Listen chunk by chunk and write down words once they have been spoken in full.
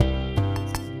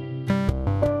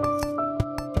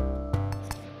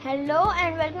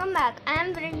welcome back. I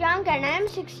am vrishank and I am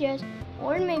 6 years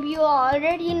old. Maybe you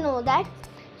already know that.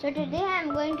 So today I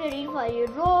am going to read for you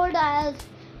Roald Dahl's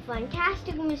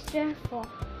fantastic Mr. Fox.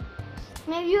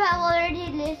 Maybe you have already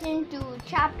listened to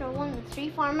chapter 1, The Three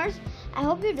Farmers. I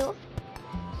hope you do.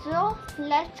 So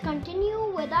let's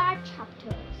continue with our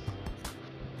chapters.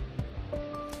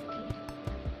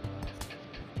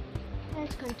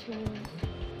 Let's continue.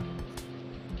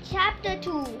 Chapter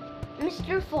 2,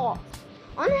 Mr. Fox.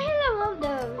 On a hill above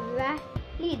the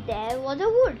valley there was a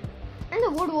wood, and the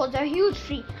wood was a huge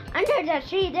tree. Under the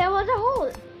tree there was a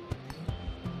hole.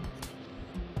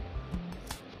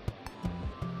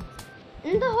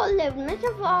 In the hole lived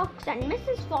Mr. Fox and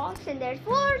Mrs. Fox and their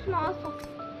 4 small foxes.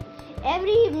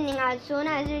 Every evening, as soon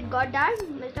as it got dark,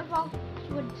 Mr. Fox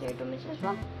would say to Mrs.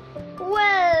 Fox,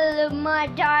 "Well, my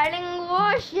darling,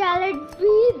 what shall it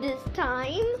be this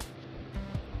time?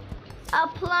 A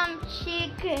plump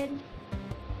chicken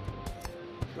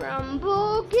from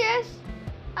Bogus,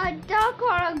 a duck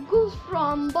or a goose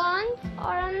from Buns,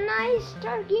 or a nice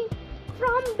turkey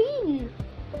from Bean?"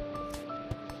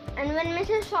 And when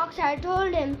Mrs. Fox had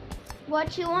told him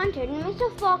what she wanted,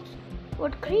 Mr. Fox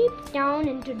would creep down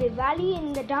into the valley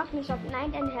in the darkness of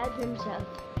night and help himself.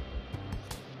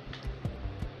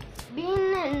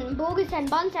 Bean and Bogus and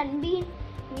Buns and Bean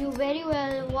knew very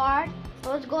well what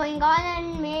was going on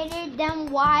and made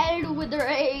them wild with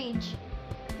rage.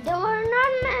 They were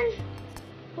not men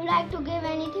who liked to give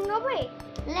anything away.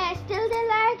 Still they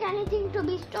liked anything to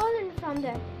be stolen from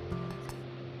them.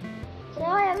 So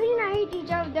every night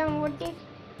each of them would take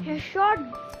his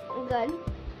shotgun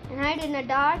and hide in a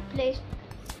dark place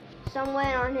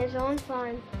somewhere on his own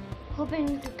farm,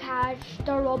 hoping to catch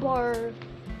the robber.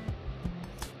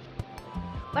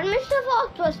 But Mr.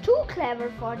 Fox was too clever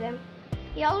for them.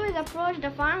 He always approached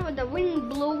the farm with the wind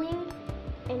blowing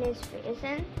in his face,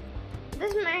 and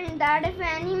this meant that if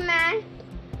any man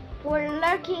were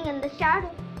lurking in the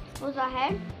shadows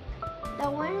ahead, the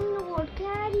wind would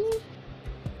carry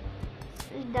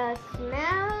the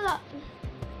smell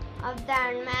of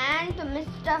that man to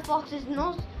Mr. Fox's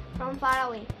nose from far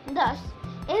away. Thus,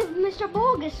 if Mr.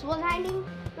 Bogus was hiding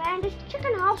behind his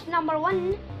chicken house number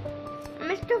 1,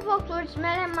 Mr. Fox would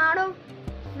smell him out of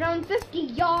from 50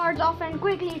 yards off and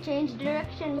quickly change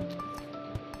direction,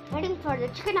 heading for the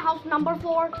chicken house number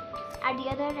 4 at the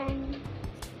other end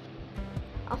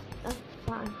of the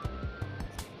farm.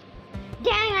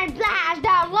 "Dang and blast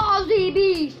that lousy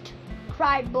beast!"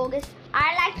 cried Bogus.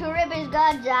 "I'd like to rip his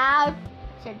guts out,"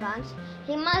 said Buns.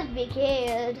 "He must be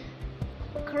killed,"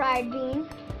 cried Bean.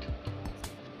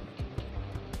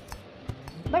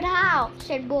 "But how?"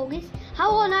 said Bogus.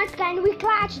 "How on earth can we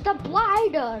catch the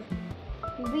blighter?"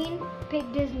 Bean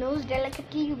picked his nose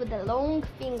delicately with a long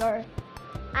finger.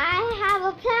 "I have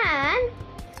a plan,"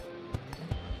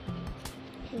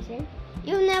 he said.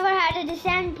 "You've never had a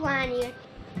descent plan yet,"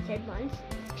 said Buns.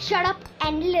 "Shut up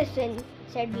and listen,"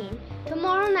 said Bean.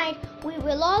 "Tomorrow night we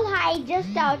will all hide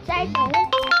just outside the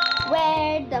hole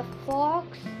where the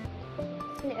fox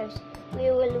lives.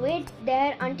 We will wait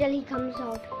there until he comes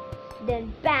out.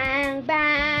 Then bang,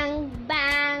 bang,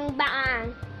 bang,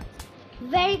 bang."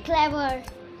 "Very clever,"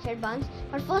 said Buns.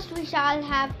 "But first we shall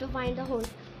have to find the hole."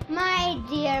 "My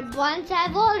dear Buns,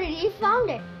 I've already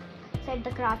found it," said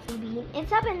the crafty Bean.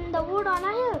 "It's up in the wood on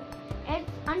a hill.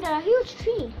 It's under a huge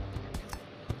tree."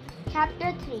 Chapter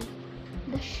 3,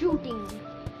 The Shooting.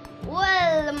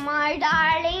 "Well, my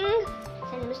darling,"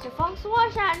 said Mr. Fox,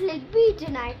 "what shall it be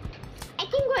tonight?" "I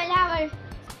think we'll have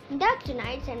a duck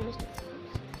tonight," said Mr. Fox.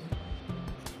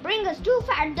 "Bring us 2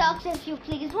 fat ducks, if you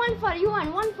please. 1 for you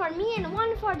and 1 for me and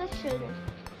 1 for the children."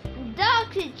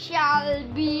 "Ducks it shall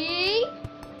be,"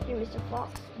 said Mr.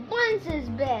 Fox. "Once is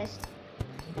best."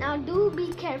 "Now do be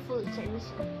careful," said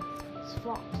Mr.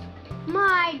 Fox.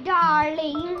 "My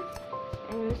darling,"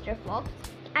 said Mr. Fox,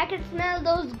 "I can smell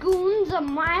those goons a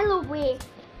mile away.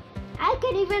 I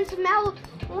can even smell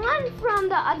one from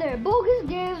the other. Bogus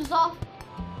gives off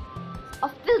a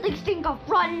filthy stink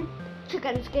of rotten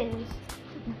chicken skins.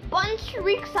 Bunch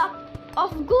reeks up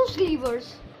of goose livers.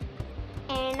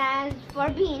 And as for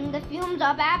Bean, the fumes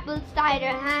of apple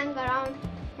cider hang around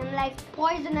him like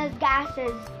poisonous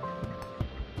gases."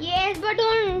 "Yes,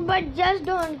 but just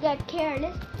don't get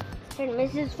careless," said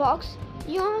Mrs. Fox.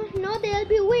 "You know they'll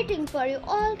be waiting for you,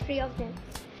 all 3 of them."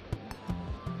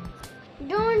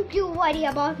 "Don't you worry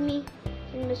about me,"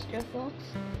 said Mr. Fox.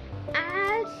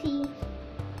 "I'll see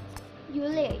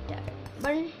you later."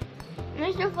 But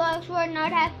Mr. Fox would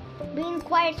not have been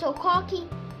quite so cocky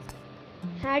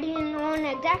had he known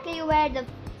exactly where the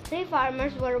 3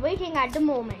 farmers were waiting at the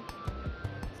moment.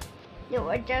 They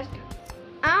were just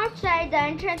outside the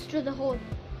entrance to the hole.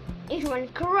 each one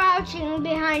crouching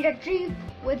behind a tree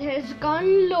with his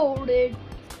gun loaded.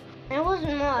 There was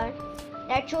more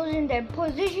that chosen their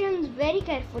positions very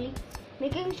carefully,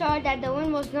 making sure that the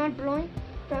wind was not blowing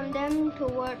from them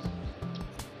towards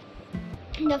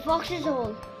the fox's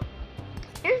hole.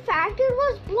 In fact, it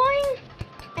was blowing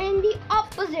in the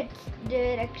opposite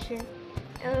direction.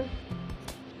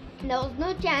 There was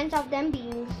no chance of them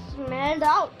being smelled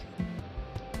out.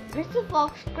 Mr.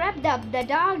 Fox crept up the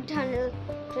dark tunnel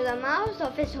to the mouth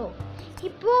of his hole. He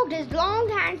poked his long,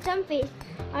 handsome face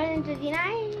out into the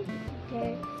night.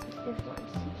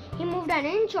 He moved an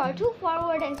inch or two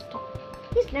forward and stopped.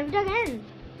 He sniffed again.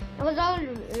 He was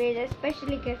always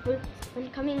especially careful when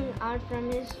coming out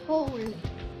from his hole.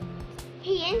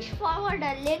 He inched forward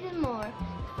a little more.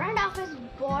 The front of his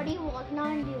body was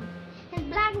not new. His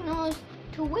black nose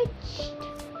twitched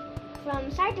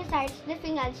from side to side,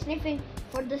 sniffing and sniffing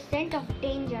for the scent of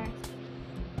danger.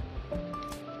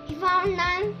 He found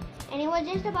none, and he was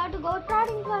just about to go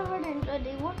trotting forward into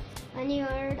the wood when he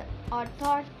heard or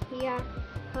thought he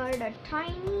heard a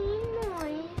tiny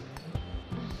noise,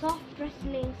 a soft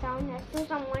rustling sound as though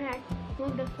someone had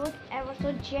moved a foot ever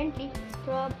so gently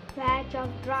through a patch of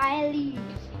dry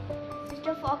leaves.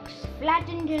 Mr. Fox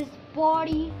flattened his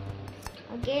body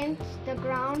against the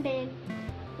ground and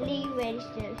lay very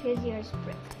still, his ears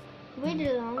pricked. He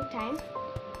waited a long time,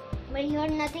 but he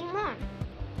heard nothing more.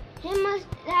 He must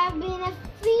have been a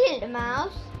field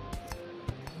mouse,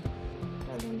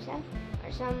 told himself,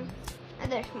 or some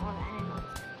other small animal.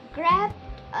 He crept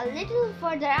a little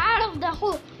further out of the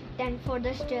hole, then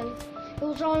further still. He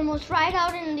was almost right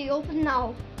out in the open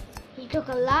now. He took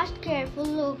a last careful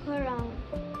look around.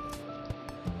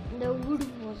 The wood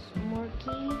was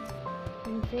murky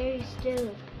and very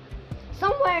still.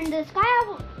 Somewhere in the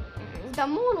sky, the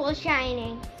moon was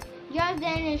shining. Just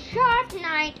then, his sharp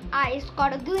night eyes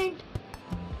caught a glint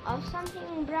of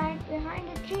something bright behind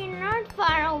a tree not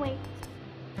far away.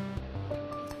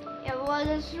 It was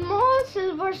a small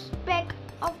silver speck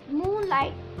of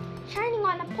moonlight shining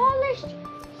on a polished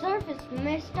surface.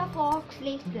 Mr. Fox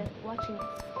lay still, watching it.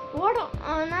 What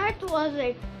on earth was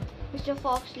it? Mr.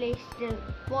 Fox lay still,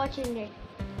 watching it.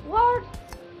 What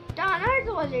on earth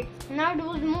was it? Now it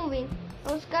was moving.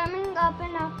 It was coming up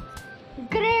and up.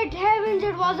 Great heavens,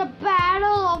 it was a battle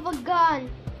of a gun.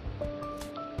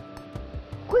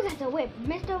 Quick as a whip,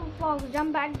 Mr. Fox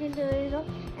jumped back into his hole,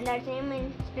 and at the same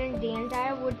instant, the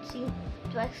entire wood seemed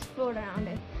to explode around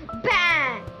it.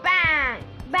 Bang! Bang!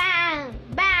 Bang!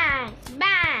 Bang!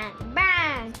 Bang!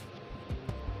 Bang!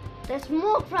 The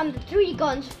smoke from the three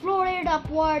guns floated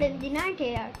upward in the night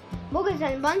air. Bogus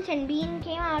and Bunch and Bean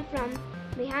came out from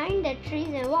behind the trees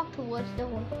and walked towards the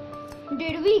hole.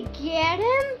 "Did we get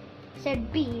him?"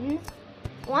 said Bean.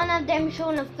 One of them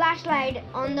shone a flashlight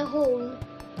on the hole,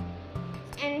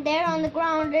 and there on the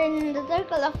ground in the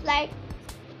circle of light,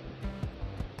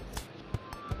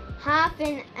 half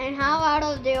in and half out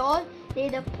of the hole, lay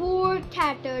the poor,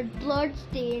 tattered,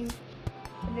 blood-stained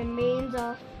remains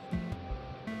of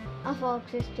a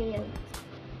fox's tail.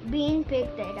 Bean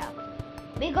picked it up.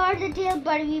 "We got the tail,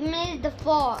 but we missed the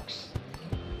fox,"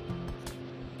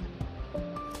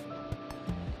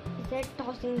 he said,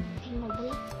 tossing the thing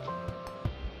away.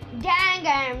 "Dang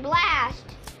and blast,"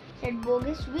 said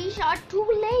Bogus. "We shot too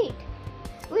late.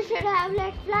 We should have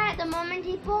let fly the moment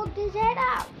he poked his head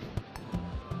out."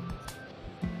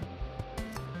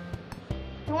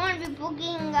 "You won't be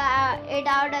poking it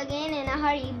out again in a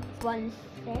hurry," Bunce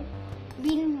said.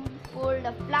 Bean pulled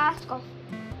a flask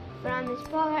from his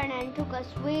pocket and took a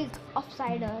swig of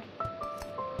cider.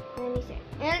 Then he said,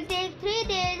 "It'll take 3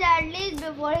 days at least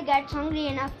before he gets hungry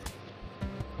enough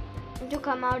to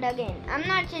come out again. I'm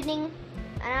not sitting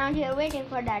around here waiting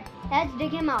for that. Let's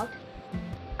dig him out."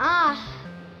 "Ah,"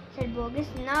 said Bogus,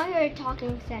 "now you're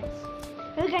talking sense.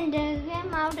 We can dig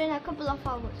him out in a couple of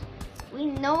hours. We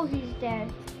know he's there."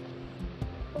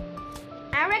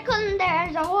 "I reckon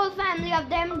there's a whole family of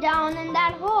them down in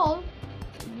that hole,"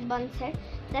 Bunce said.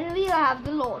 "Then we'll have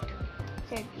the lot,"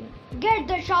 said he. "Get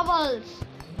the shovels."